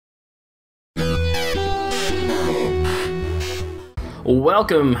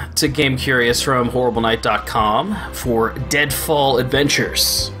Welcome to Game Curious from HorribleNight.com for Deadfall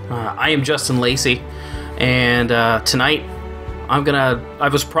Adventures. I am Justin Lacey, and tonight I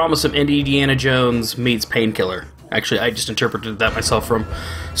was promised some Indiana Jones meets Painkiller. Actually, I just interpreted that myself from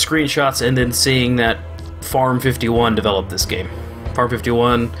screenshots and then seeing that Farm 51 developed this game. Farm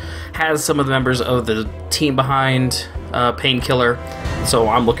 51 has some of the members of the team behind Painkiller, so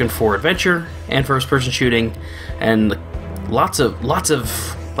I'm looking for adventure and first-person shooting and lots of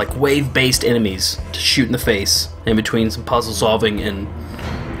like wave-based enemies to shoot in the face, in between some puzzle solving and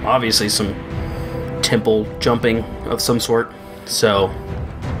obviously some temple jumping of some sort. So,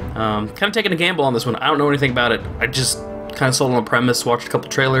 kind of taking a gamble on this one. I don't know anything about it. I just kind of sold on a premise, watched a couple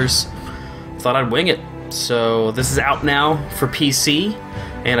trailers, thought I'd wing it. So this is out now for PC,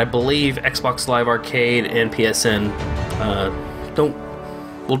 and I believe Xbox Live Arcade and PSN.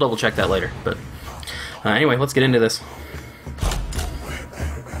 We'll double check that later. But anyway, let's get into this.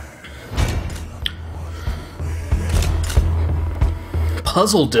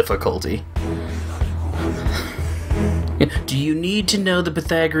 Puzzle difficulty. Do you need to know the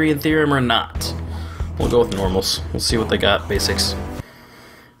Pythagorean theorem or not? We'll go with normals. We'll see what they got. Basics.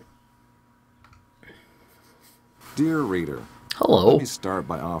 Dear reader, hello. Let me start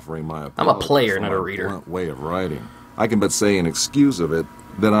by offering my apologies. I'm a player, not a for my reader. blunt way of writing. I can but say in excuse of it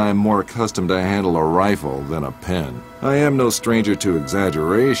that I am more accustomed to handle a rifle than a pen. I am no stranger to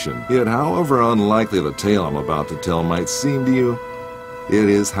exaggeration, yet however unlikely the tale I'm about to tell might seem to you, it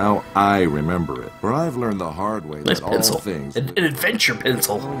is how I remember it. For I've learned the hard way Nice that pencil. all things... An adventure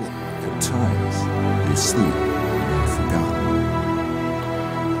pencil. At times, they sleep and forgotten.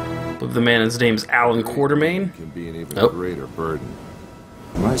 The man, his name's Alan Quartermain. Can be an even greater burden.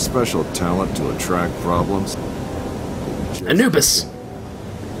 My special talent to attract problems. Anubis.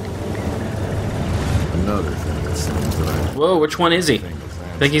 Another thing that seems that I... Whoa, which one is he?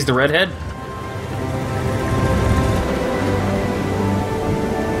 Think he's the redhead?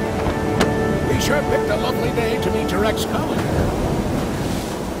 We sure picked a lovely day to meet your ex-colleague.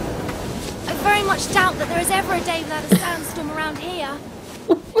 I very much doubt that there is ever a day without a sandstorm around here.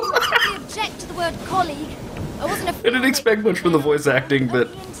 I object to the word colleague. I didn't expect much from the voice acting, but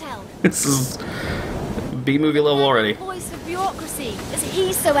this is B-movie level already. Voice of bureaucracy, as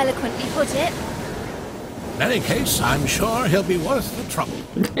he so eloquently put it. In any case, I'm sure he'll be worth the trouble.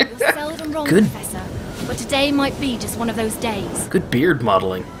 You're seldom wrong, Good. Professor. But today might be just one of those days. Good beard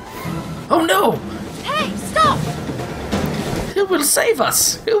modeling. Oh no! Hey, stop! It will save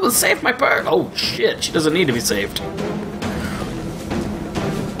us! It will save my bird! Oh shit, she doesn't need to be saved.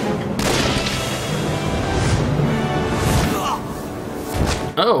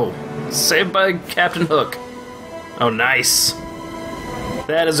 Oh, saved by Captain Hook. Oh, nice.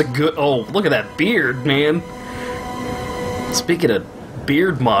 That is a good... Oh, look at that beard, man. Speaking of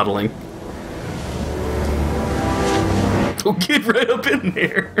beard modeling. Oh, get right up in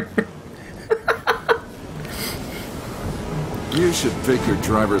there. You should pick your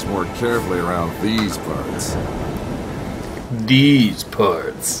drivers more carefully around these parts. These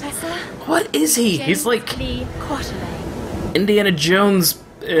parts. Professor? What is he? He's like Lee Quatermain. Indiana Jones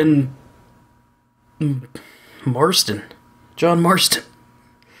and Marston. John Marston.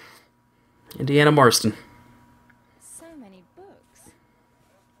 Indiana Marston. So many books.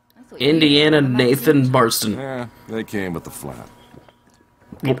 Indiana Nathan Marston. Yeah, they came with the flat.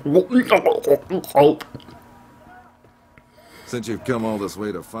 Since you've come all this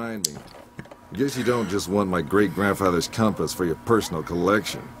way to find me, I guess you don't just want my great-grandfather's compass for your personal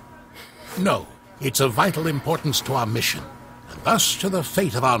collection. No, it's of vital importance to our mission, and thus to the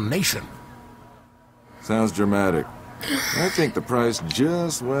fate of our nation. Sounds dramatic. I think the price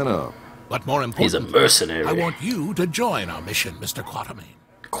just went up. But more He's a importantly, mercenary. I want you to join our mission, Mr. Quatermain.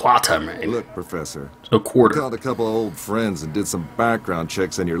 Quatermain. Look, Professor, No I quarter. called a couple of old friends and did some background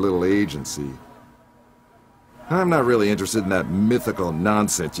checks on your little agency. I'm not really interested in that mythical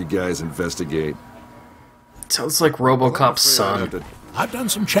nonsense you guys investigate. Sounds like RoboCop's son. I've done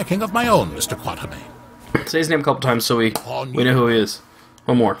some checking of my own, Mr. Quatermain. Say his name a couple times so we know who he is.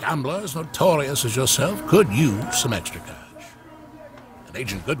 One more. Gamblers notorious as yourself could use some extra cash. And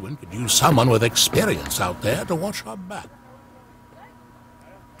Agent Goodwin could use someone with experience out there to watch our back.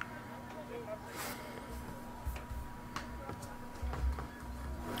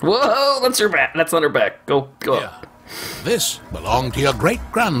 Whoa, that's her back. That's on her back. Go Yeah. up. This belonged to your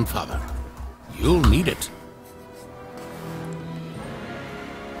great-grandfather. You'll need it.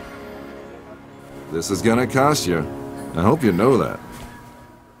 This is gonna cost you. I hope you know that.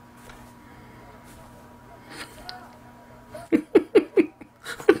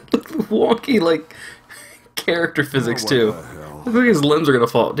 Wonky, like, character physics, too. What the hell? Look like his limbs are gonna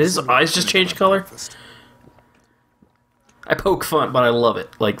fall. Did his eyes just change color? I poke fun, but I love it.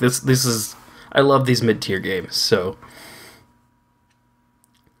 Like, this is... I love these mid-tier games, so...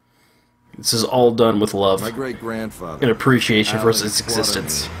 This is all done with love. My great-grandfather. And appreciation for its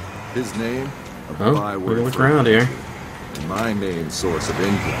existence. His name? Oh, we're gonna look around here. My main source of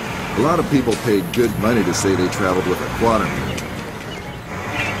income. A lot of people paid good money to say they traveled with a quatermain.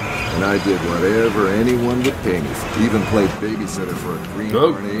 And I did whatever anyone would pay me for. Even played babysitter for a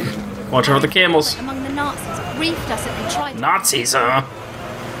greenhorn agent. Watch out for the camels. Among the Nazis, briefed us that they tried... Nazis, huh?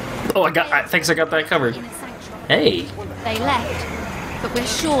 Oh, I think I got that covered. Hey. They left, but we're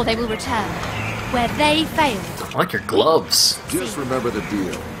sure they will return. Where they failed. I like your gloves. Just remember the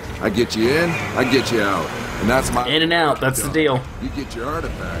deal. I get you in, I get you out. And that's my... In and out, that's the deal. You get your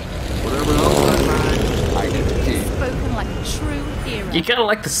artifact. Whatever else I find, I get to keep. Spoken like a true hero. You gotta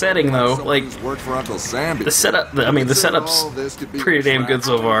like the setting, though. Like, worked for Uncle Sammy. the setup, the setup's pretty damn good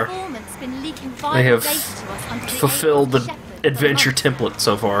so far. They have fulfilled the adventure template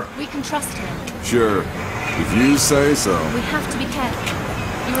so far. We can trust him. Sure. If you say so. We have to be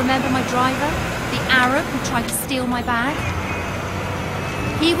careful. You remember my driver? The Arab who tried to steal my bag?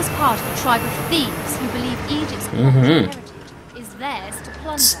 He was part of the tribe of thieves who believe Egypt's heritage is theirs to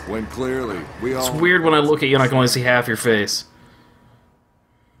plunder. When clearly, we all... It's weird when I look at you and I can only see half your face.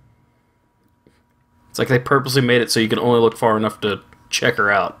 It's like they purposely made it so you can only look far enough to check her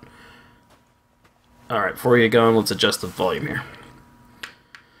out. Alright, before you get going, let's adjust the volume here.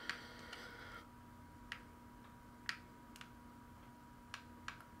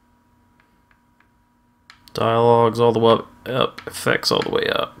 Dialogues all the way up, effects all the way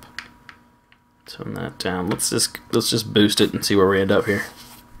up. Turn that down. Let's just boost it and see where we end up here.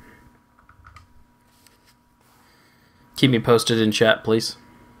 Keep me posted in chat, please.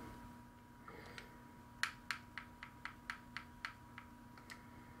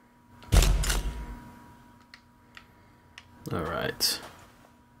 All right.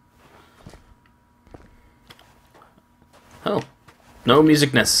 Oh, no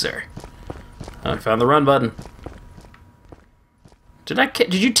music necessary. I found the run button.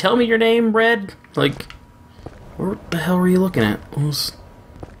 Did you tell me your name, Red? Like, where the hell were you looking at?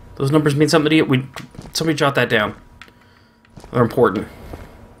 Those numbers mean something to you? Somebody jot that down. They're important.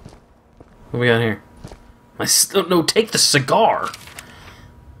 What do we got here? No, take the cigar.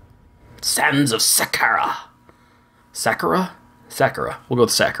 Sands of Sakura. Sakura? Sakura. We'll go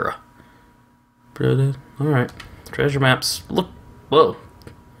with Sakura. Alright. Treasure maps. Look. Whoa.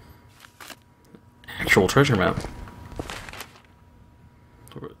 Actual treasure map.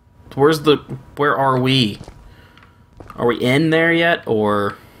 Where are we? Are we in there yet,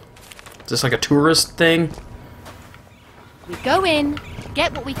 or is this like a tourist thing? We go in,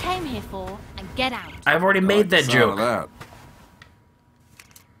 get what we came here for, and get out. I've already made that joke. That.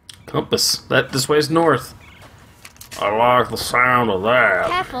 Compass. This way's north. I like the sound of that.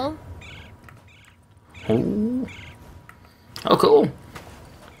 Careful. Oh. Oh, cool.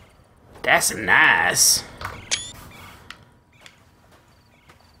 That's nice.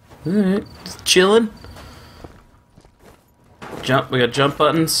 Alright, just chilling. Jump, we got jump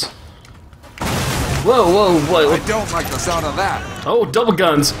buttons. Whoa, whoa. I don't like the sound of that. Oh, double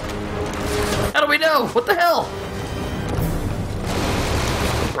guns. How do we know? What the hell?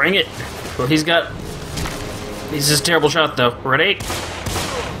 Bring it. Well, he's just a terrible shot, though. Ready?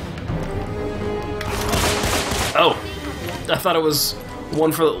 Oh. I thought it was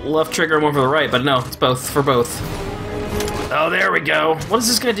one for the left trigger and one for the right, but no, it's both for both. Oh, there we go. What is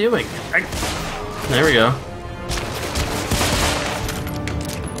this guy doing? There we go.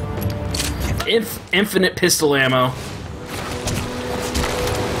 Infinite pistol ammo.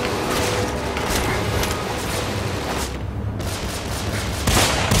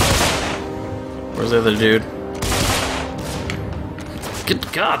 Where's the other dude?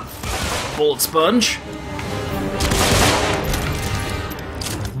 Good God. Bullet sponge.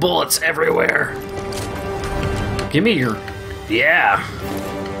 Bullets everywhere. Give me your... Yeah.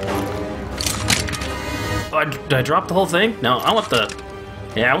 Oh, did I drop the whole thing? No, I want the...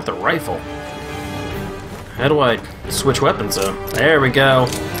 Yeah, I want the rifle. How do I switch weapons, though? There we go.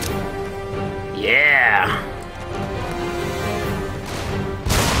 Yeah.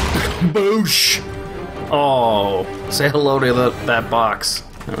 Boosh. Oh, say hello to that box.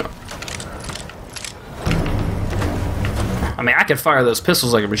 I mean, I can fire those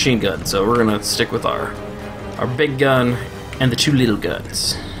pistols like a machine gun, so we're gonna stick with our big gun and the two little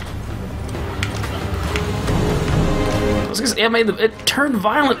guns. I was gonna say, it turned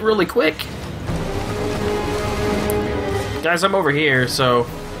violent really quick. Guys, I'm over here, so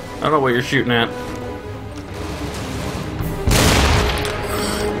I don't know what you're shooting at.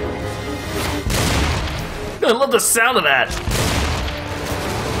 I love the sound of that.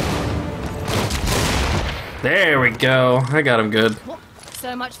 There we go. I got him good.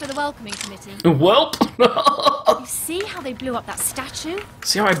 So much for the welcoming committee. Welp. You see how they blew up that statue?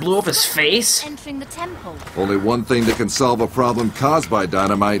 See how I blew up his face? Entering the temple. Only one thing that can solve a problem caused by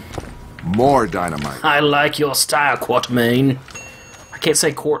dynamite. More dynamite. I like your style, Quatermain. I can't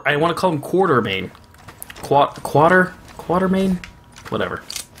say I want to call him Quartermain. Quatermain? Whatever.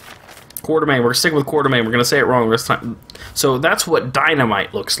 Quartermain. We're sticking with Quartermain. We're going to say it wrong this time. So that's what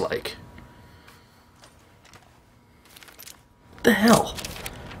dynamite looks like. What the hell?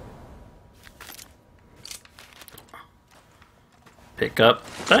 Pick up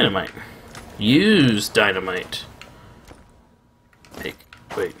dynamite. Use dynamite.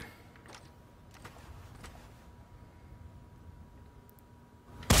 Wait.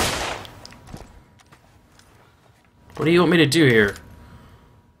 What do you want me to do here?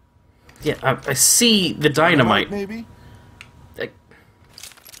 Yeah, I see the dynamite. Maybe?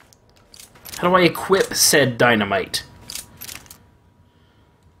 How do I equip said dynamite?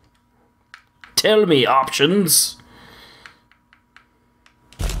 Tell me options.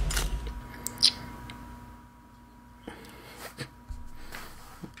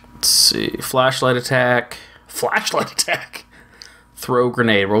 Let's see. Flashlight attack. Flashlight attack. Throw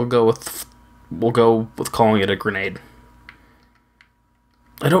grenade. We'll go with calling it a grenade.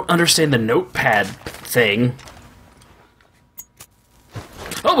 I don't understand the notepad thing.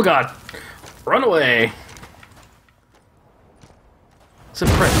 Oh my god! Run away!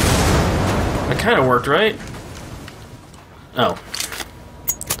 That kind of worked, right? Oh.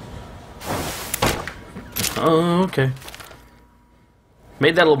 Oh, okay.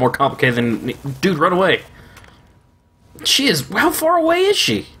 Made that a little more complicated than... Dude, run away! She is... How far away is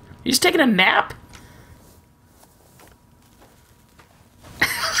she? He's taking a nap?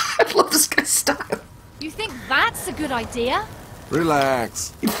 I love this guy's style. You think that's a good idea?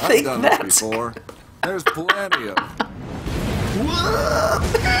 Relax. I've done this before. There's plenty of them.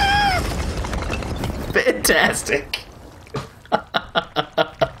 Fantastic.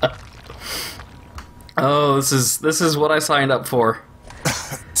 Oh, this is what I signed up for.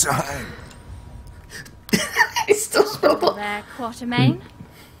 Time. I still smell the... There, Quatermain.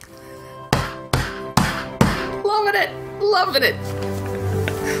 Loving it.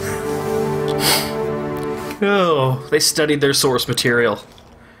 Oh, they studied their source material.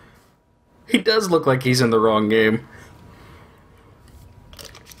 He does look like he's in the wrong game.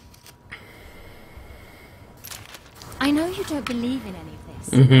 I know you don't believe in any of this,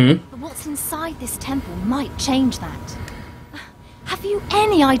 but what's inside this temple might change that. Have you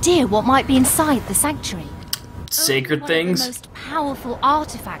any idea what might be inside the sanctuary? Sacred One things? of the most powerful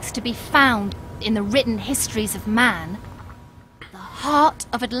artifacts to be found in the written histories of man. The heart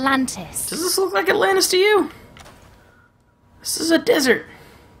of Atlantis. Does this look like Atlantis to you? This is a desert.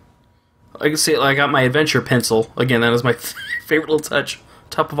 I can see it. I got my adventure pencil. Again, that is my favorite little touch.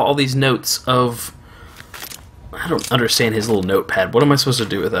 Top of all these notes of... I don't understand his little notepad. What am I supposed to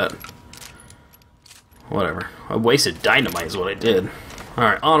do with that? Whatever. I wasted dynamite is what I did.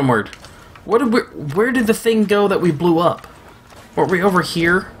 Alright, onward. Where did the thing go that we blew up? Were we over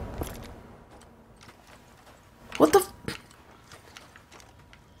here? What the...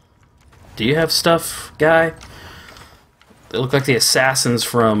 Do you have stuff, guy? They look like the assassins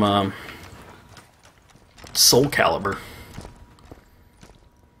from, Soul Calibur.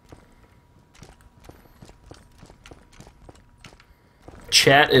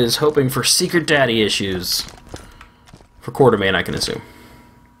 Chat is hoping for secret daddy issues. For Quatermain, I can assume.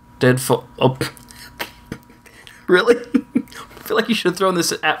 Deadfall. Oh. Really? I feel like you should have thrown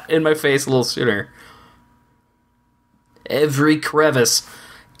this in my face a little sooner. Every crevice.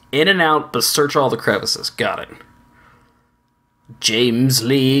 In and out, but search all the crevices. Got it. James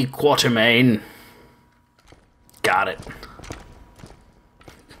Lee Quatermain. Got it.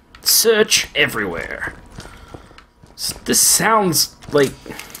 Search everywhere. This sounds like...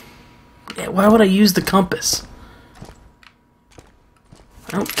 Yeah, why would I use the compass?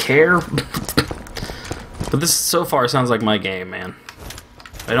 I don't care. But this so far sounds like my game, man.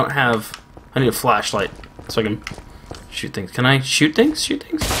 I don't have... I need a flashlight so I can shoot things. Can I shoot things? Shoot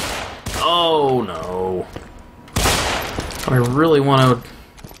things? Oh, no. I really want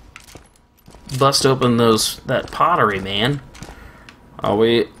to bust open that pottery, man. Are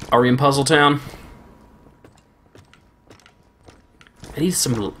we in Puzzle Town? I need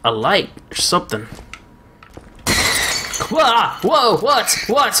a light or something. Whoa! Whoa!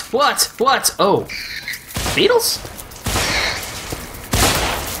 What? Oh, beetles?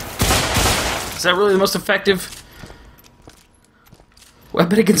 Is that really the most effective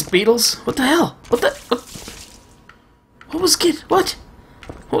weapon against beetles? What the hell? What? What was what?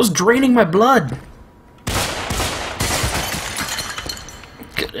 What was draining my blood?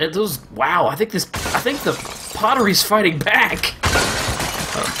 Wow, I think the pottery's fighting back.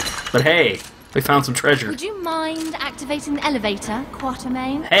 But hey, we found some treasure. Would you mind activating the elevator,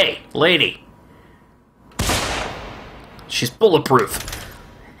 Quatermain? Hey, lady. She's bulletproof.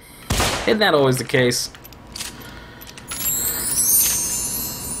 Isn't that always the case?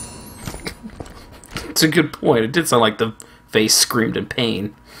 It's a good point. It did sound like the face screamed in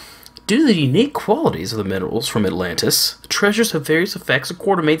pain. Due to the unique qualities of the minerals from Atlantis, the treasures have various effects of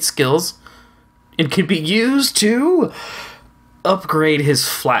Quatermain's skills and can be used to upgrade his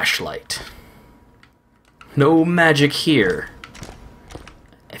flashlight. No magic here.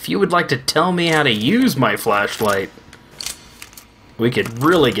 If you would like to tell me how to use my flashlight, we could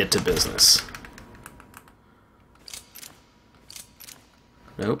really get to business.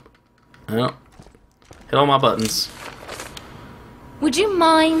 Nope. Nope. Hit all my buttons. Would you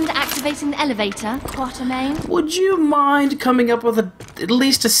mind activating the elevator, Quatermain? Would you mind coming up with at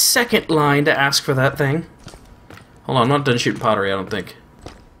least a second line to ask for that thing? Hold on, I'm not done shooting pottery, I don't think.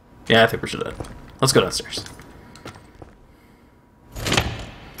 Yeah, I think we should have. Let's go downstairs.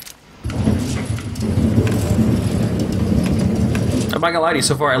 I'm not gonna lie to you,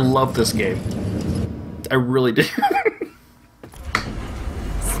 so far I love this game. I really do. Still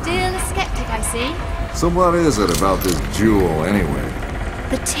a skeptic, I see. So what is it about this jewel, anyway?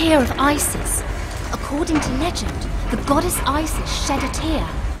 The tear of Isis. According to legend, the goddess Isis shed a tear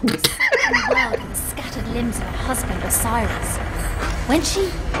in the world with the scattered limbs of her husband Osiris. When she...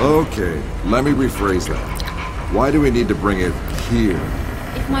 Okay, let me rephrase that. Why do we need to bring it here?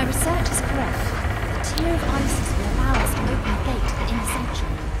 If my research is correct, the tear of Isis will allow us to open the gate to the inner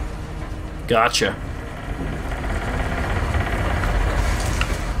sanctuary. Gotcha.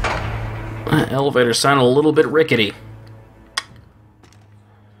 Elevator sound a little bit rickety.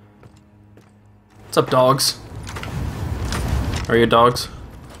 What's up, dogs? Are you dogs?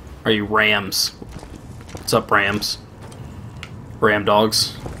 Are you rams? What's up, rams? Ram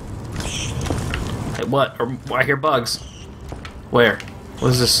dogs. Hey, what? I hear bugs. Where? What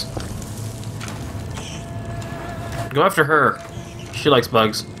is this? Go after her. She likes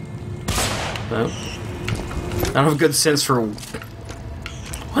bugs. No. I don't have good sense for...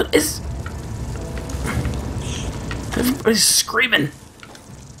 What is... Everybody's screaming.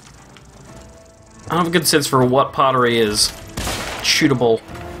 I don't have a good sense for what pottery is shootable.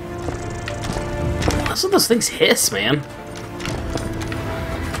 Some of those things hiss, man.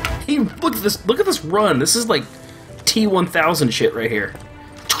 Hey, look at this! Look at this run. This is like T-1000 shit right here.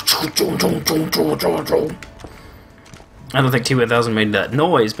 I don't think T-1000 made that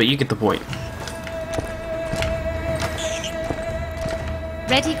noise, but you get the point.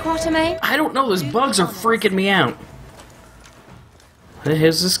 Ready, Quatermain? I don't know. Those bugs are freaking me out.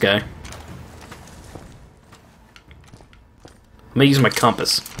 Here's this guy. I'm gonna use my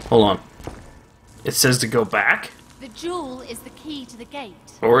compass. Hold on. It says to go back? The jewel is the key to the gate.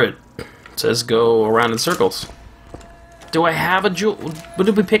 Or it says go around in circles. Do I have a jewel? When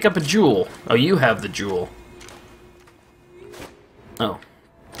did we pick up a jewel? Oh, you have the jewel. Oh.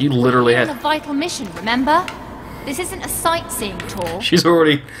 You literally We're on had... a vital mission, remember? This isn't a sightseeing tour. She's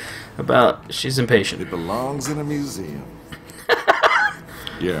already about... She's impatient. It belongs in a museum.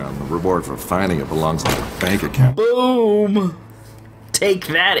 Yeah, and the reward for finding it belongs in a bank account. Boom! Take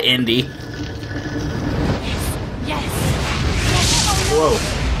that, Indy. Yes! Whoa.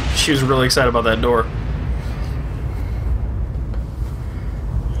 She was really excited about that door.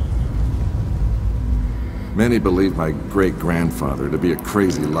 Many believe my great-grandfather to be a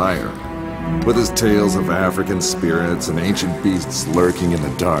crazy liar, with his tales of African spirits and ancient beasts lurking in the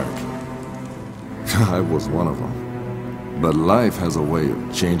dark. I was one of them. But life has a way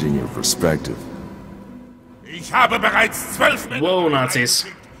of changing your perspective. Ich habe bereits 12 Männer. Whoa, Nazis.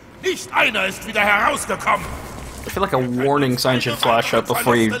 Nicht einer ist wieder herausgekommen. I feel like a warning sign should flash up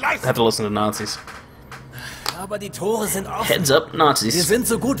before you have to listen to Nazis. Aber die Tore sind offen. Heads up, Wir Nazis. sind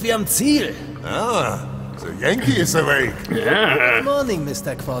so gut wie am Ziel. Ah, the Yankee is awake. Yeah. Morning,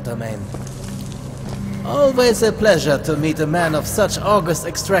 Mr. Quatermain. Always a pleasure to meet a man of such august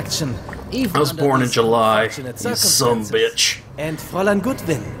extraction. Even I was under born in these July, unfortunate you some circumstances. bitch. And Fräulein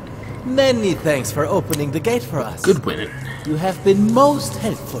Goodwin, many thanks for opening the gate for us. Good winning. You have been most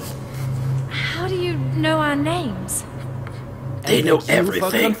helpful. How do you know our names? They And know thank you for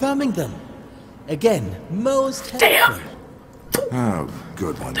everything. confirming them. Again, most helpful. Damn! Oh,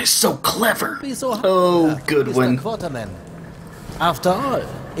 good one. They're so clever. Be so Oh, humble, Goodwin. Mr. Quatermain. After all,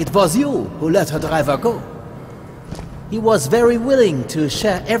 it was you who let her driver go. He was very willing to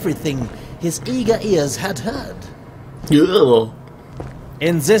share everything his eager ears had heard. Ugh.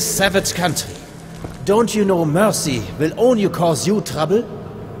 In this savage country, don't you know mercy will only cause you trouble?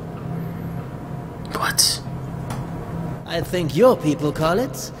 What? I think your people call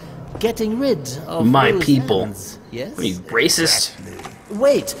it getting rid of My loose people? ends. Yes? Are you racist?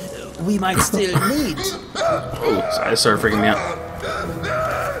 Wait, we might still need. Oh, I started freaking me out.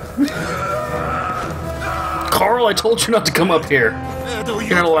 Carl, I told you not to come up here.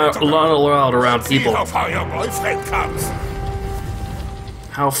 You're not allowed around people. How far your boyfriend comes.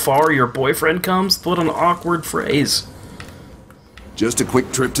 How far your boyfriend comes? What an awkward phrase. Just a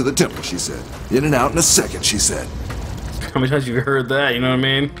quick trip to the temple, she said. In and out in a second, she said. How many times have you heard that, you know what I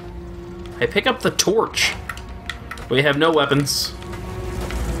mean? Hey, pick up the torch. We have no weapons.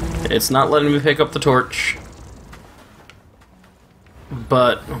 It's not letting me pick up the torch.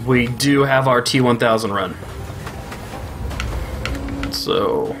 But we do have our T-1000 run.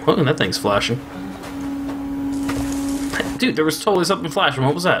 So, oh, that thing's flashing. Dude, there was totally something flashing.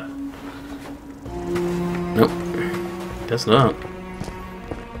 What was that? Nope. Guess not.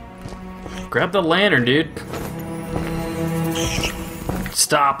 Grab the lantern, dude.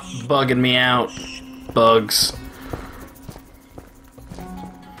 Stop bugging me out, bugs.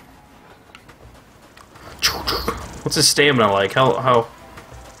 What's his stamina like? How?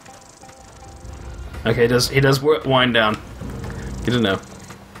 Okay, he does wind down. Good to know.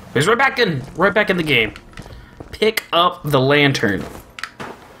 He's right back in the game. Pick up the lantern.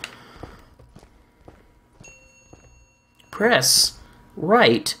 Press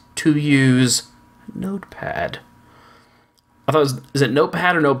right to use notepad. I thought is it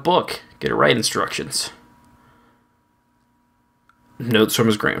notepad or notebook? Get it right instructions. Notes from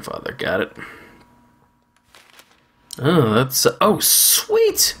his grandfather. Got it. Oh, that's oh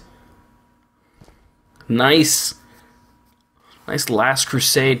sweet. Nice Last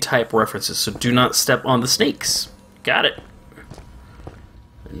Crusade type references. So do not step on the snakes. Got it.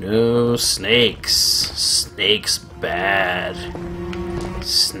 No snakes. Snakes bad.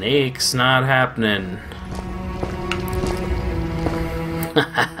 Snakes not happening.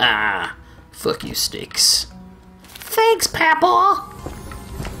 Fuck you, snakes. Thanks, Papa.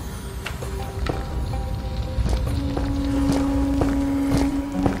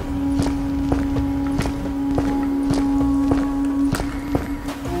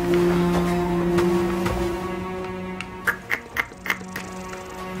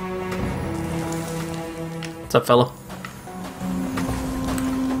 What's up, fella?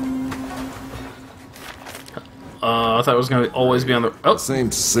 I thought it was going to always be on the... Oh! Same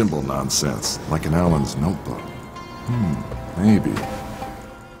symbol nonsense, like in Alan's notebook. Maybe.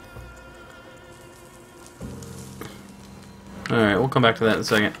 Alright, we'll come back to that in a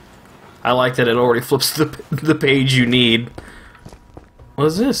second. I like that it already flips the page you need. What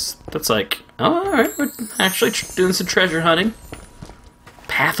is this? That's like... Oh, alright, we're actually doing some treasure hunting.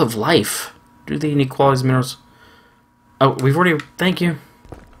 Path of Life. Do the inequalities minerals... Oh, we've already... Thank you.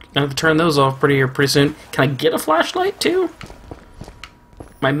 I have to turn those off pretty soon. Can I get a flashlight, too?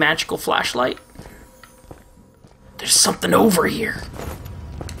 My magical flashlight? There's something over here.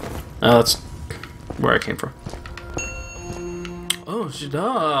 Oh, that's where I came from. Oh,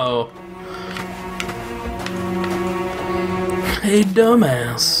 oh. Hey,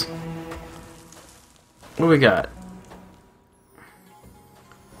 dumbass. What do we got?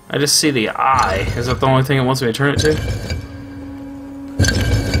 I just see the eye. Is that the only thing it wants me to turn it to?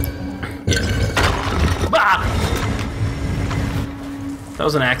 Yeah. Bah! That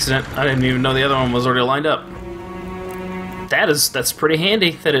was an accident. I didn't even know the other one was already lined up. That's pretty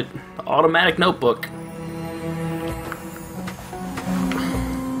handy that it automatic notebook.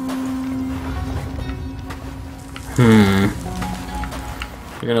 You're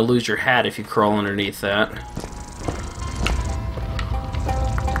gonna lose your hat if you crawl underneath that.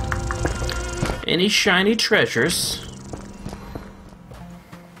 Any shiny treasures?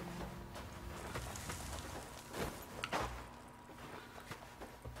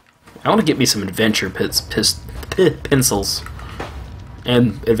 I want to get me some adventure pencils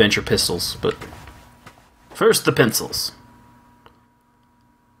and adventure pistols, but first the pencils.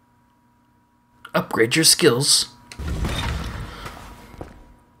 Upgrade your skills.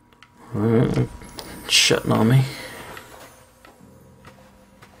 Shutting on me.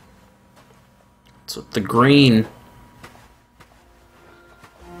 What's with the green?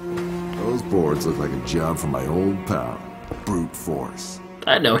 Those boards look like a job for my old pal, Brute Force.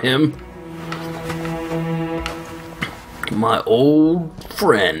 I know him. My old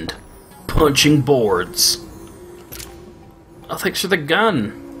friend. Punching boards. Oh, thanks for the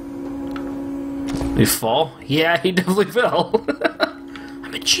gun. Did he fall? Yeah, he definitely fell.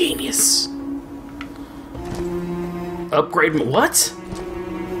 I'm a genius. Upgrade... What?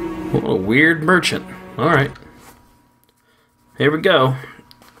 What a weird merchant. Alright. Here we go.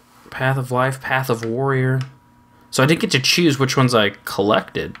 Path of Life, Path of Warrior. So I didn't get to choose which ones I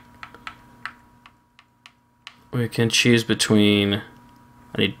collected. We can choose between...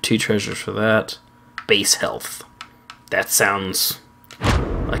 I need 2 treasures for that. Base health. That sounds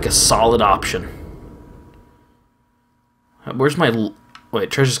like a solid option. Where's my... Wait,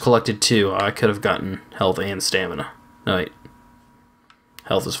 treasures collected 2. I could have gotten health and stamina. No, wait.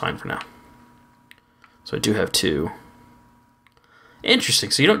 Health is fine for now. So I do have 2.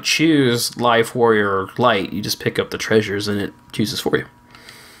 Interesting. So you don't choose Life, Warrior, or Light. You just pick up the treasures and it chooses for you.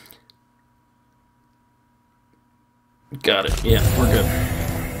 Got it. Yeah, we're good.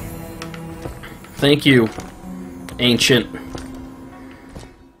 Thank you, Ancient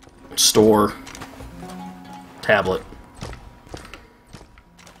Store Tablet.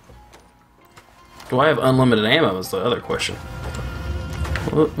 Do I have unlimited ammo is the other question.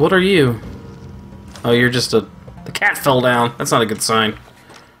 What are you? Oh, you're just a... The cat fell down. That's not a good sign.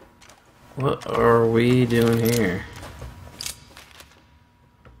 What are we doing here?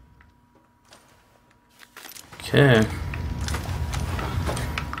 Okay.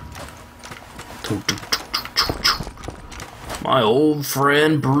 My old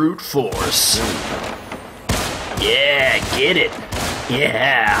friend Brute Force. Yeah, get it.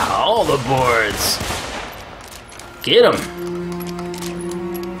 Yeah, all the boards. Get them.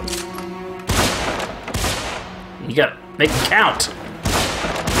 You gotta make them count.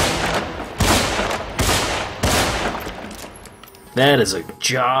 That is a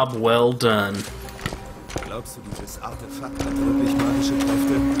job well done. Glaubst du, dieses Artefakt hat wirklich magische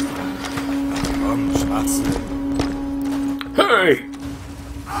Kräfte? Komm, Schwarze. Hey!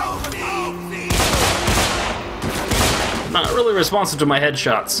 Not really responsive to my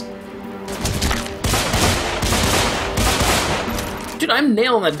headshots. Dude, I'm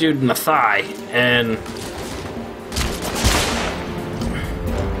nailing that dude in the thigh, and...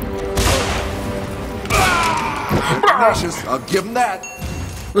 Precious, I'll give him that.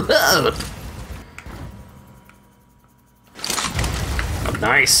 Oh,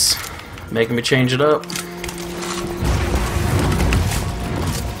 nice. Making me change it up.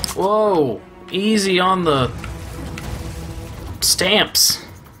 Whoa! Easy on the stamps.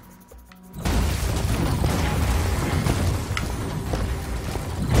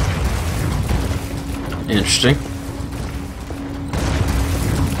 Interesting.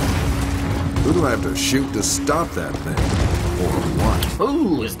 Who do I have to shoot to stop that thing? Or what?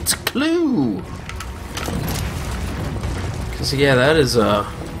 Ooh, it's a clue! Cause yeah, that is well,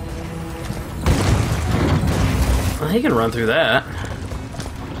 he can run through that.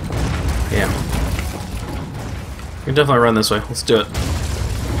 Yeah. We can definitely run this way. Let's do it.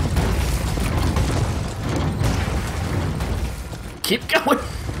 Keep going!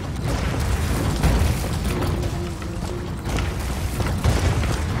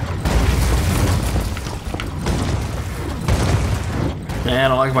 I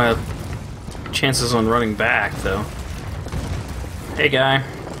don't like my chances on running back, though. Hey, guy.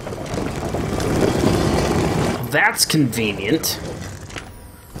 That's convenient.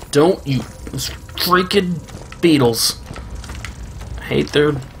 Don't eat those freaking beetles. I hate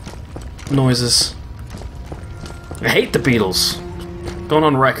their noises. I hate the beetles. Going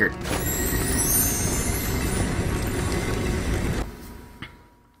on record.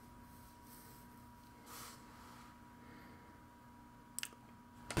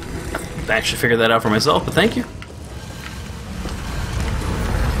 I actually figured that out for myself, but thank you.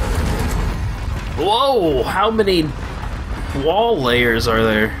 Whoa! How many wall layers are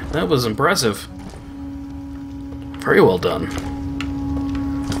there? That was impressive. Very well done.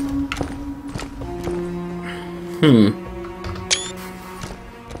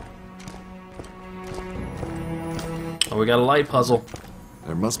 Oh, we got a light puzzle.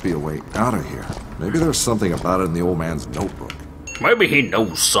 There must be a way out of here. Maybe there's something about it in the old man's notebook. Maybe he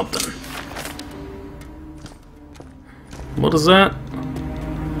knows something. What is that?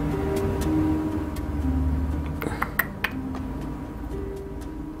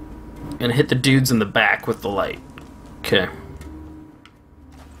 Gonna hit the dudes in the back with the light. Okay.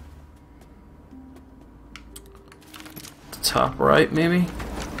 Top right, maybe?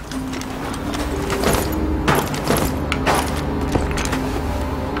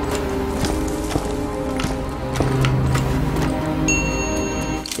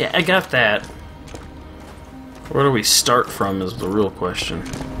 Yeah, I got that. Where do we start from is the real question.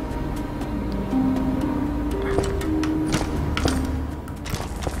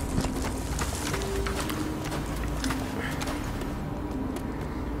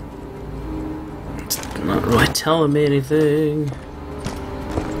 Not really telling me anything.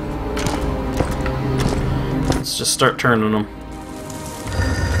 Let's just start turning them.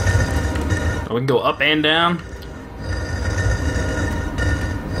 We can go up and down.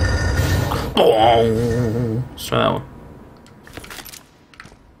 Oh, let's try that one.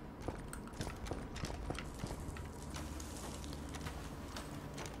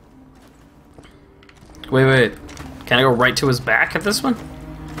 Wait. Can I go right to his back at this one?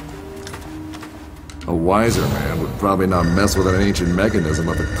 A wiser man would probably not mess with an ancient mechanism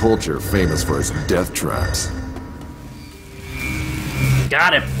of a culture famous for its death traps.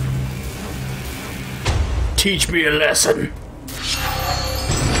 Got him. Teach me a lesson.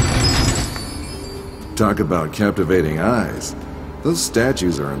 Talk about captivating eyes. Those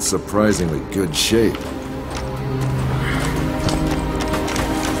statues are in surprisingly good shape.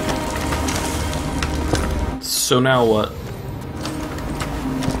 So now what?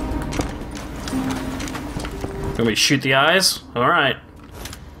 Want me to shoot the eyes? Alright.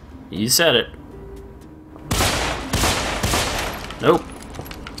 You said it. Nope.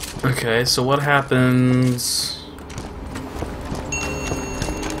 Okay, so what happens...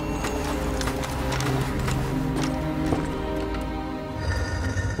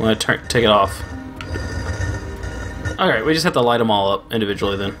 when I take it off? Alright, we just have to light them all up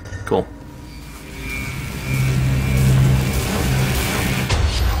individually then. Cool.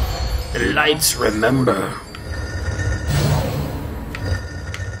 The lights remember.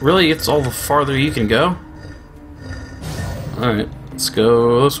 Really? It's all the farther you can go? Alright, let's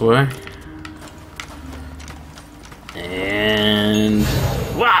go this way. And...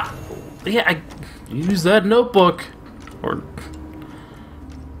 wow! Yeah, I use that notebook. Or...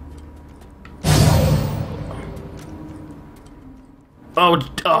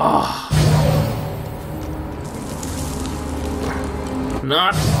 oh.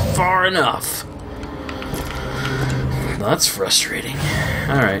 Not far enough. That's frustrating.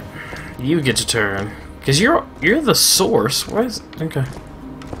 Alright. You get to turn. Because you're the source. Why is... okay.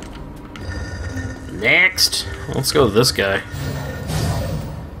 Next. Let's go with this guy.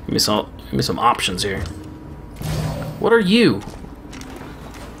 Give me some options here. What are you?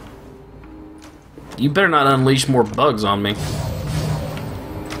 You better not unleash more bugs on me.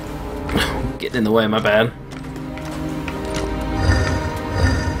 Getting in the way, my bad.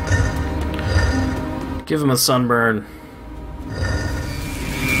 Give him a sunburn.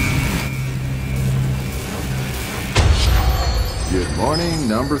 Good morning,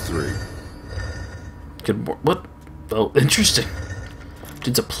 number 3. What? Oh, interesting.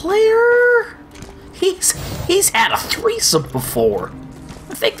 Dude's a player. He's had a threesome before.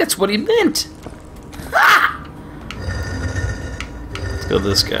 I think that's what he meant. Ha! Let's go with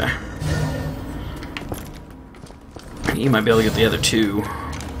this guy. He might be able to get the other two.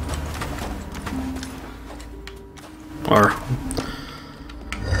 Or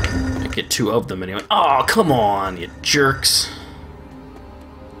get 2 of them anyway. Oh, come on, you jerks.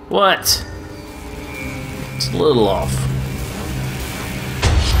 What? It's a little off.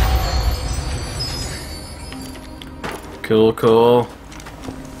 Cool.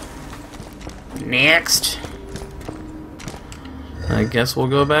 Next. I guess we'll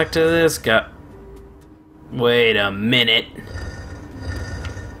go back to this guy. Wait a minute.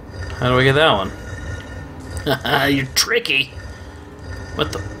 How do I get that one? Haha, you're tricky.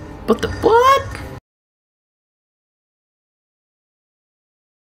 What?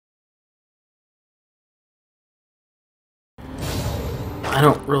 I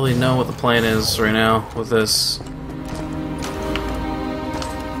don't really know what the plan is right now with this.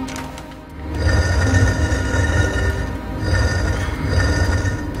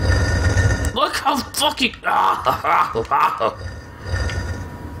 Look how fucking...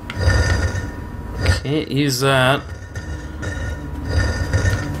 Can't use that.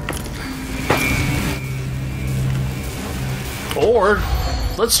 Or,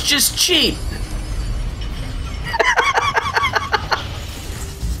 let's just cheat.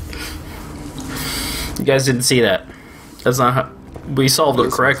 You guys didn't see that. That's not how... we solved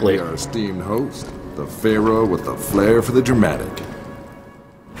it correctly. Our esteemed host, the Pharaoh with the flair for the dramatic.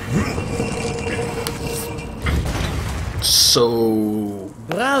 So...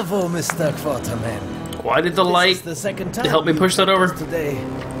 Bravo, Mr. Quarterman. why did the light help me push that over? Today.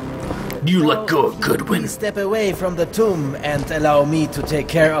 You let go of Goodwin. Step away from the tomb and allow me to take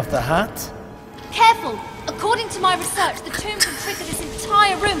care of the heart. Careful! According to my research, the tomb can trigger this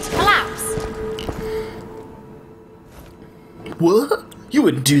entire room to collapse. What? You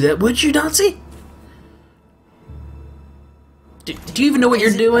wouldn't do that, would you, Nazi? Do you even know what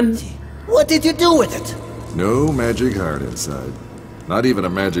you're doing? What did you do with it? No magic heart inside. Not even a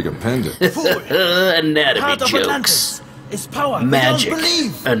magic appendage. Anatomy Heart of jokes. Atlantis is power Magic beyond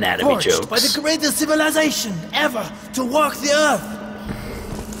belief. anatomy Forged jokes. by the greatest civilization ever to walk the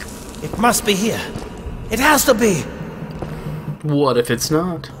earth. It must be here. It has to be. What if it's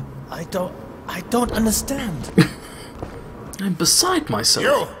not? I don't understand. I'm beside myself.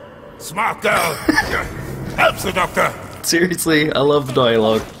 You, smart girl. Help the doctor. Seriously, I love the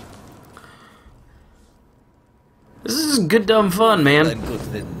dialogue. This is good dumb fun, man.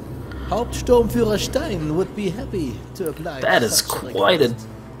 Goodwin. Hauptsturmführer Stein would be happy to oblige. That is such quite a request.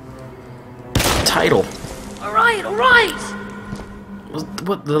 title. All right, all right.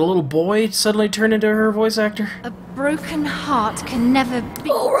 What, the little boy suddenly turned into her voice actor? A broken heart can never be.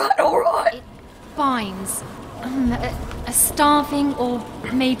 All right. It binds a starving or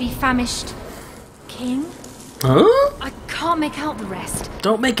maybe famished king. Huh? I can't make out the rest.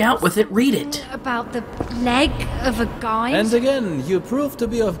 Don't make out with it, read it. About the leg of a guide. And again, you prove to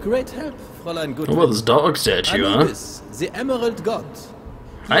be of great help, Fräulein Goodwin. Oh, this dog statue, huh? Anubis, the Emerald God.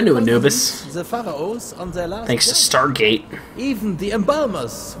 I knew Anubis. The pharaohs on their last Thanks to day. Stargate. Even the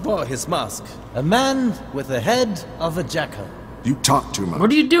embalmers wore his mask. A man with the head of a jackal. You talk too much.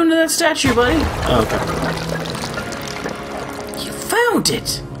 What are you doing to that statue, buddy? Oh, okay. You found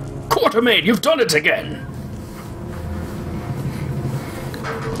it! Quartermaid, you've done it again!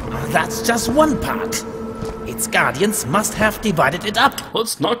 That's just one part. Its guardians must have divided it up.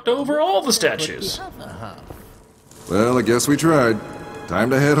 Let's knock over all the statues. Well, I guess we tried. Time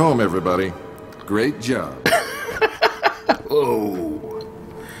to head home, everybody. Great job. Oh.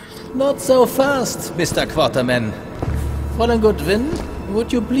 Not so fast, Mr. Quarterman. Fräulein Goodwin,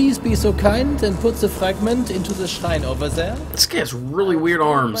 would you please be so kind and put the fragment into the shrine over there? This guy has really weird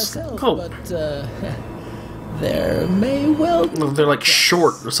arms. Myself, Oh, but there may well be. they're like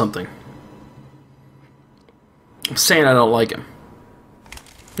short or something. I'm saying I don't like him.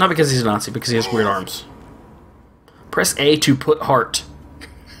 Not because he's a Nazi, because he has weird arms. Press A to put heart.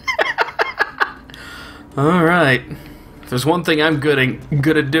 Alright. If there's one thing I'm good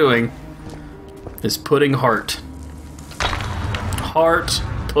at doing, is putting heart. Heart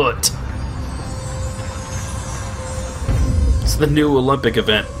put. It's the new Olympic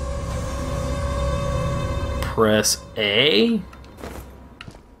event. Press A.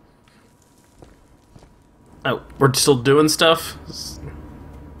 Oh, we're still doing stuff?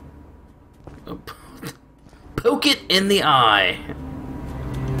 Oh, poke it in the eye.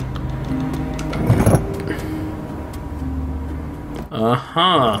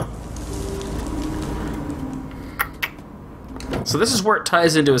 Uh-huh. So this is where it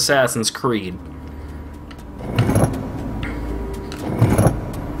ties into Assassin's Creed.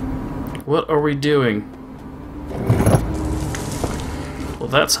 What are we doing? Well,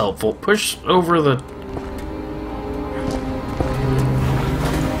 that's helpful. Push over the...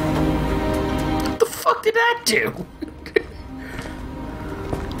 What the fuck did that do?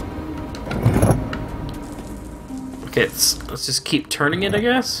 Okay, let's just keep turning it, I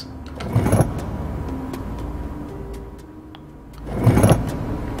guess.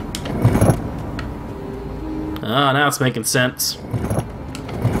 Ah, now it's making sense.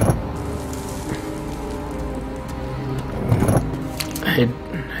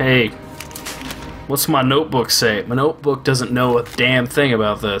 Hey, what's my notebook say? My notebook doesn't know a damn thing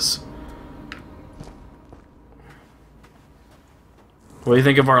about this. What do you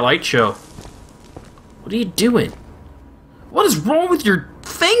think of our light show? What are you doing? What is wrong with your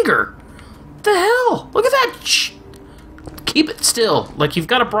finger? What the hell? Look at that! Keep it still. Like you've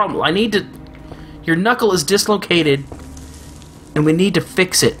got a problem. I need to... Your knuckle is dislocated, and we need to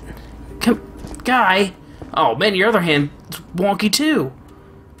fix it. Come, guy. Oh man, your other hand's wonky too.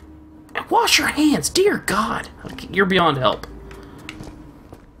 Wash your hands, dear God. You're beyond help.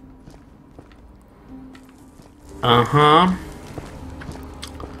 Uh-huh.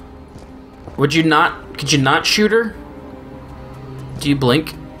 Could you not shoot her? Do you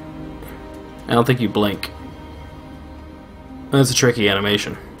blink? I don't think you blink. That's a tricky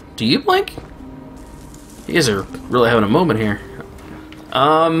animation. Do you blink? You guys are really having a moment here.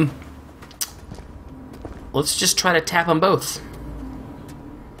 Let's just try to tap them both.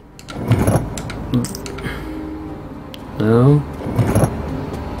 No.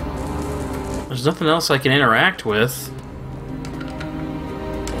 There's nothing else I can interact with.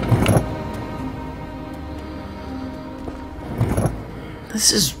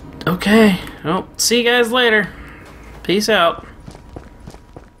 This is... okay. Well, see you guys later. Peace out.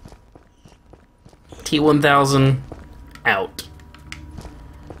 T-1000 out.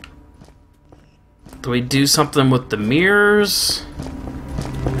 Do we do something with the mirrors?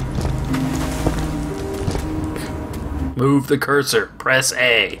 Move the cursor. Press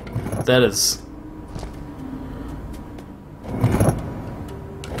A. That is...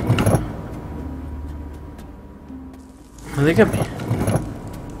 I think I'm...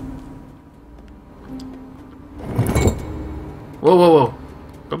 Whoa, whoa, whoa.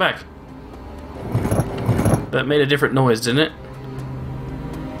 Go back. That made a different noise, didn't it?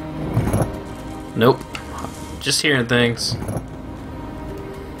 Nope. Just hearing things.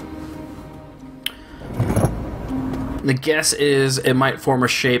 The guess is it might form a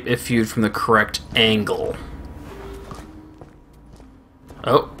shape if viewed from the correct angle.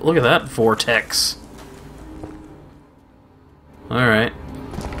 Oh, look at that vortex. Alright.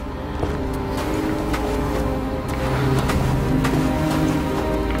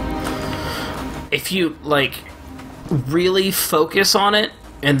 If you, like, really focus on it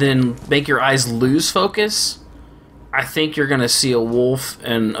and then make your eyes lose focus, I think you're gonna see a wolf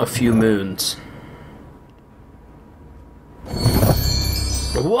and a few moons.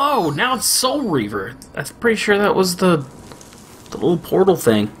 Whoa, now it's Soul Reaver. I'm pretty sure that was the little portal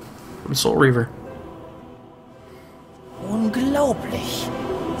thing from Soul Reaver. Unglaublich.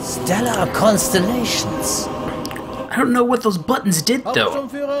 Stellar constellations. I don't know what those buttons did, though.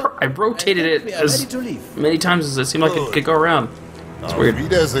 I rotated it as many times as it seemed like it could go around. It's weird.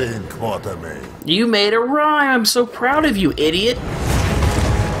 Wiedersehen, Quartermain. You made a rhyme. I'm so proud of you, idiot.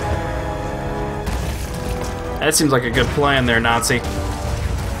 That seems like a good plan there, Nazi.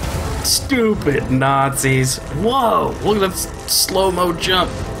 Stupid Nazis. Whoa, look at that slow-mo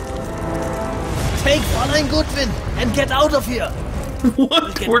jump. Take Fräulein Goodwin and get out of here.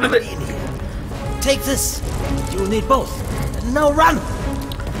 What? Where did they... Take this. You need both. Now run.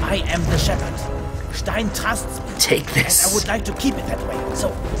 I am the shepherd. Stein trusts me. Take this. And I would like to keep it that way. So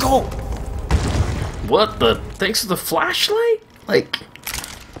go. What the... Thanks to the flashlight? Like...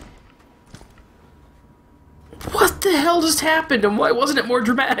 What the hell just happened, and why wasn't it more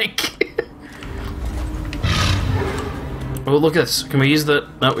dramatic? Oh, look at this. Can we use the...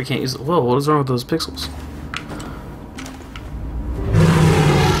 No, we can't use it. Whoa, what is wrong with those pixels?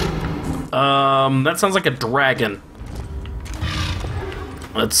 That sounds like a dragon.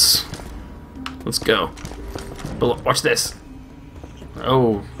 Let's go. But look, watch this.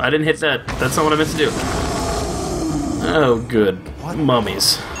 Oh, I didn't hit that. That's not what I meant to do. Oh, good.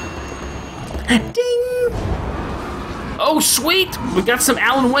 Mummies. Ding! Oh, sweet! We got some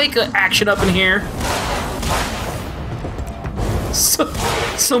Alan Wake action up in here.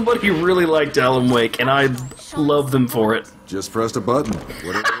 Somebody really liked Alan Wake, and I love them for it. Just pressed a button.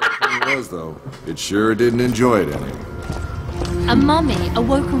 Whatever that thing was, though, it sure didn't enjoy it any. A mummy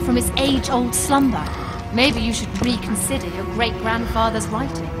awoken from its age-old slumber. Maybe you should reconsider your great-grandfather's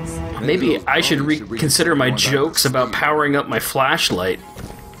writings. Maybe I should reconsider my jokes about powering up my flashlight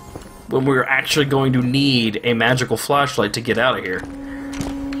when we're actually going to need a magical flashlight to get out of here.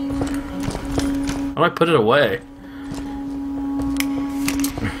 How do I put it away?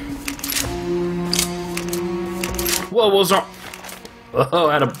 Whoa, what was wrong? Oh,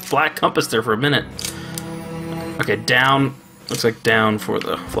 I had a black compass there for a minute. Okay, down. Looks like down for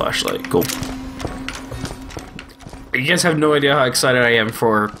the flashlight. Cool. You guys have no idea how excited I am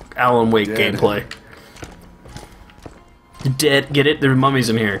for Alan Wake gameplay. Dead. Get it? There are mummies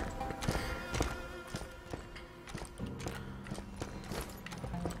in here.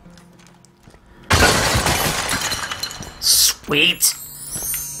 Sweet.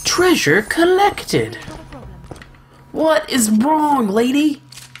 Treasure collected. What is wrong, lady?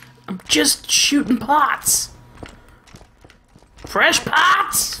 I'm just shooting pots. Fresh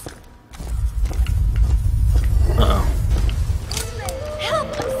pots? Uh-oh. Help!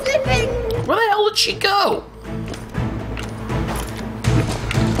 I'm slipping! Where the hell did she go?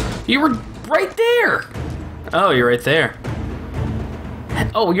 You were right there. Oh, you're right there.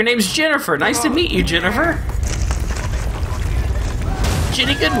 Oh, your name's Jennifer. Nice to meet you, Jennifer.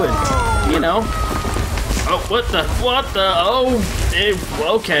 Jenny Goodwin. You know. Oh, what the? Oh,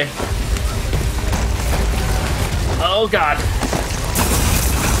 okay. Oh, God.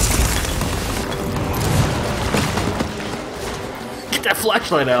 Get that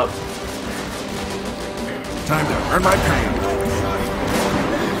flashlight out. Time to earn my pay.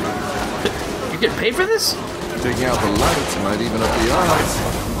 You getting paid for this? Taking out the lights might even up the odds.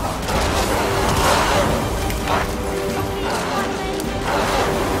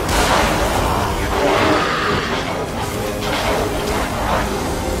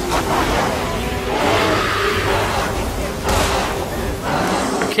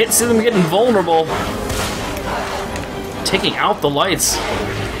 I can't see them getting vulnerable. Taking out the lights.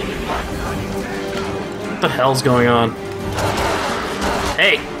 What the hell's going on?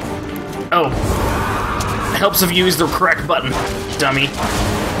 Hey. Oh. helps if you use the correct button, dummy.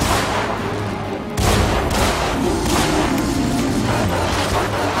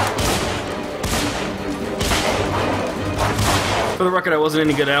 For the record, I wasn't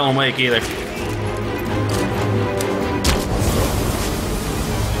any good at Alan Wake either.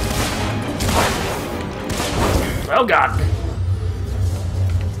 Oh god.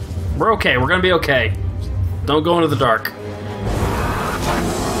 We're okay, we're gonna be okay. Don't go into the dark.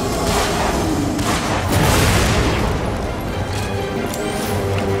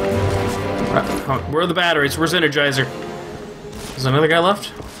 Where are the batteries? Where's Energizer? Is there another guy left?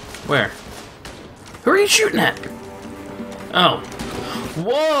 Where? Who are you shooting at? Oh.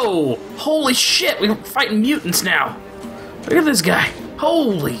 Whoa! Holy shit, we're fighting mutants now. Look at this guy.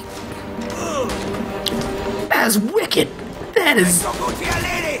 Holy. That's wicked. That is...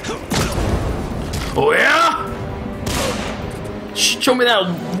 Oh yeah? Show me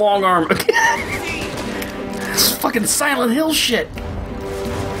that long arm. It's fucking Silent Hill shit.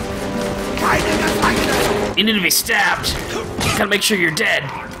 You need to be stabbed. Gotta make sure you're dead.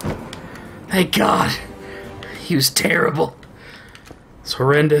 Thank God. He was terrible. It's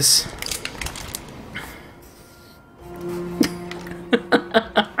horrendous.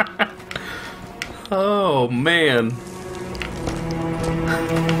 Oh, man.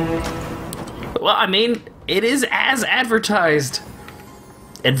 Well, I mean, it is as advertised.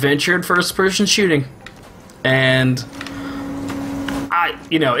 Adventure and first-person shooting. And...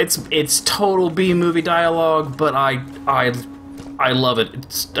 it's total B-movie dialogue, but I love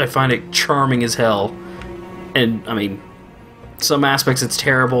it. I find it charming as hell. And, I mean, some aspects it's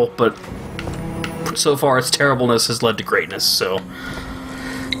terrible, but so far its terribleness has led to greatness, so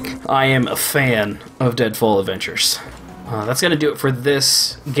I am a fan of Deadfall Adventures. That's going to do it for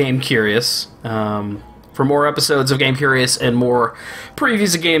this Game Curious. For more episodes of Game Curious and more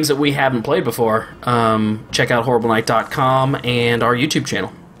previews of games that we haven't played before, check out HorribleNight.com and our YouTube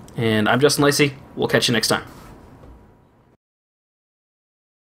channel. And I'm Justin Lacey. We'll catch you next time.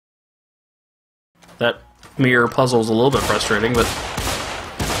 That mirror puzzle is a little bit frustrating, but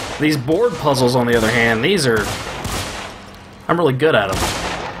these board puzzles, on the other hand, these are... I'm really good at them.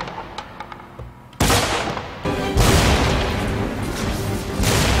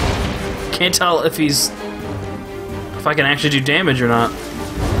 Can't tell if I can actually do damage or not.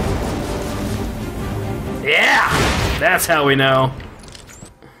 Yeah! That's how we know.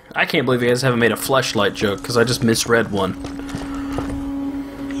 I can't believe you guys haven't made a fleshlight joke, because I just misread one.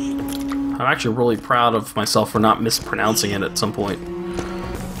 I'm actually really proud of myself for not mispronouncing it at some point.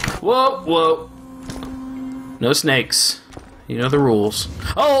 Whoa, whoa. No snakes. You know the rules.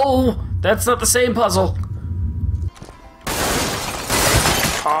 Oh! That's not the same puzzle!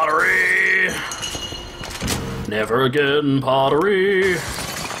 Pottery! Never again, pottery!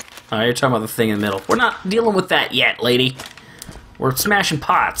 Alright, you're talking about the thing in the middle. We're not dealing with that yet, lady. We're smashing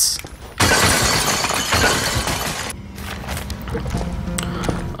pots.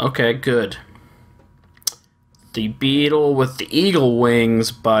 Okay, good. The beetle with the eagle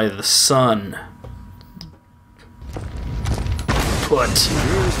wings by the sun. Put.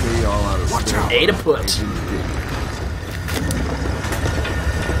 A to put.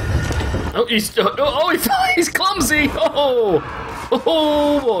 Oh, he's clumsy! Oh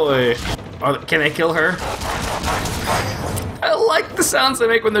boy. Can I kill her? I like the sounds they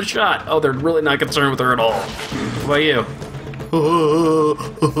make when they're shot. Oh, they're really not concerned with her at all. What about you?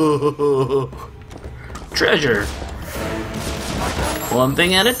 Treasure. One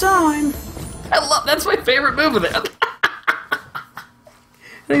thing at a time. That's my favorite move of it.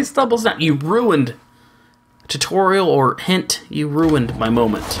 And he stumbles down. You ruined. Tutorial or hint, you ruined my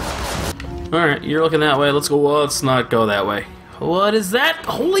moment. Alright, you're looking that way. Let's go. Well, let's not go that way. What is that?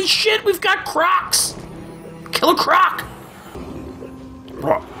 Holy shit, we've got crocs! Kill a croc!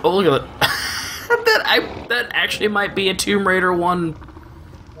 Oh, look at that. That actually might be a Tomb Raider 1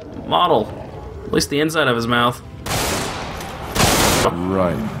 model. At least the inside of his mouth.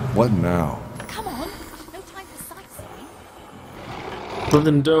 Right. What now? Come on, no time for sightseeing. But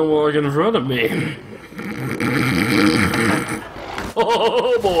then don't walk in front of me.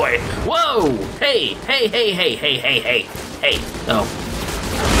 Oh boy! Whoa! Hey! Oh.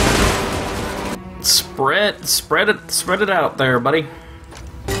 Spread it out there, buddy.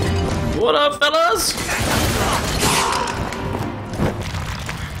 What up, fellas?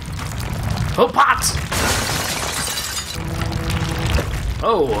 Oh, pots!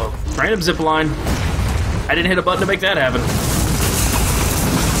 Oh, random zipline. I didn't hit a button to make that happen.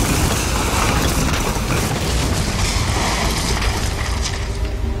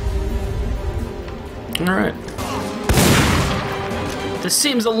 Alright. This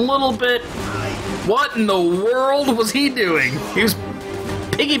seems a little bit What in the world was he doing? He was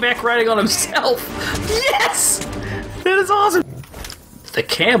piggyback riding on himself. Yes! That is awesome. The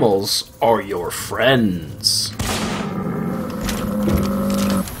camels are your friends.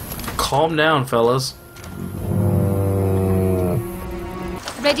 Calm down, fellas.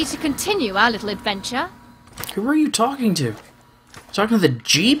 Ready to continue our little adventure? Who are you talking to? Talking to the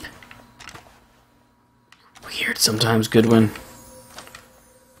Jeep? Weird sometimes, Goodwin.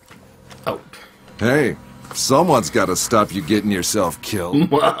 Oh. Hey, someone's got to stop you getting yourself killed.